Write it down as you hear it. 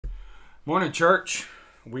Morning, church.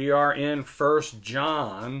 We are in 1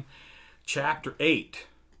 John chapter 8.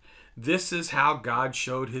 This is how God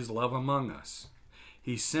showed his love among us.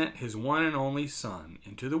 He sent his one and only Son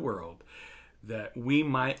into the world that we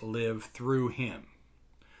might live through him.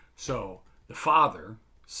 So the Father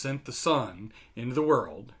sent the Son into the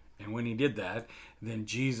world, and when he did that, then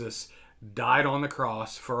Jesus died on the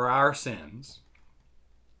cross for our sins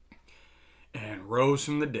and rose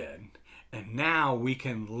from the dead. And now we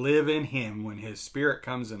can live in him when his Spirit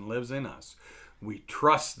comes and lives in us. We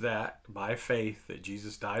trust that by faith that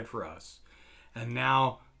Jesus died for us. And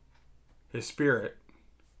now his Spirit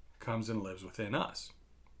comes and lives within us.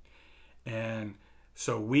 And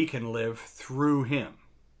so we can live through him.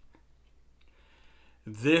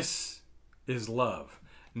 This is love.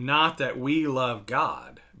 Not that we love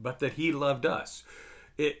God, but that he loved us.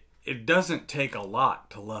 It doesn't take a lot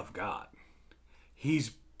to love God.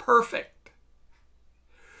 He's perfect.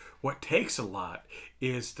 What takes a lot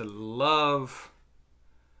is to love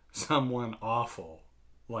someone awful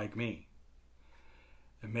like me.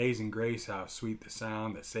 Amazing grace, how sweet the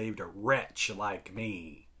sound that saved a wretch like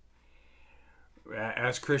me.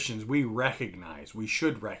 As Christians, we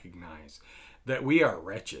should recognize that we are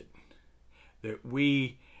wretched, that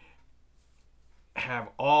we have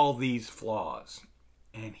all these flaws,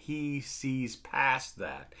 and he sees past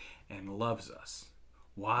that and loves us.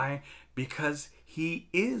 Why? Because he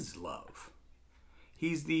is love.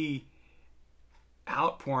 He's the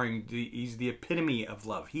outpouring, he's the epitome of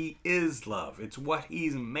love. He is love. It's what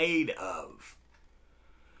he's made of.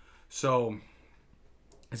 So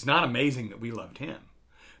it's not amazing that we loved him,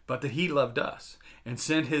 but that he loved us and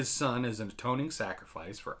sent his Son as an atoning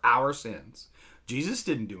sacrifice for our sins. Jesus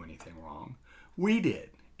didn't do anything wrong. We did.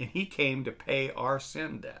 And he came to pay our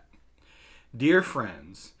sin debt. Dear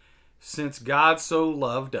friends, since God so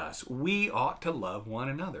loved us, we ought to love one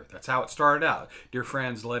another. That's how it started out. Dear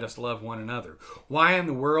friends, let us love one another. Why in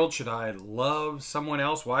the world should I love someone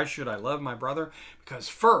else? Why should I love my brother? Because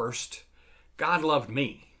first, God loved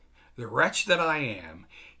me. The wretch that I am,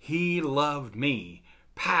 he loved me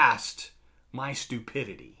past my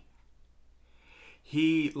stupidity.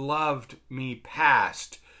 He loved me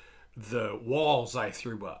past the walls I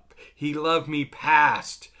threw up. He loved me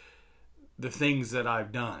past the things that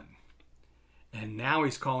I've done. And now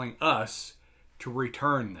he's calling us to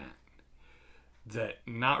return that. That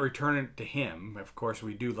not return it to him. Of course,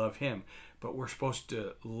 we do love him. But we're supposed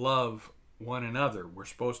to love one another. We're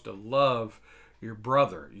supposed to love your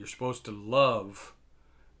brother. You're supposed to love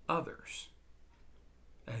others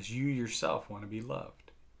as you yourself want to be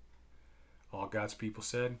loved. All God's people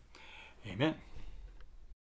said, amen.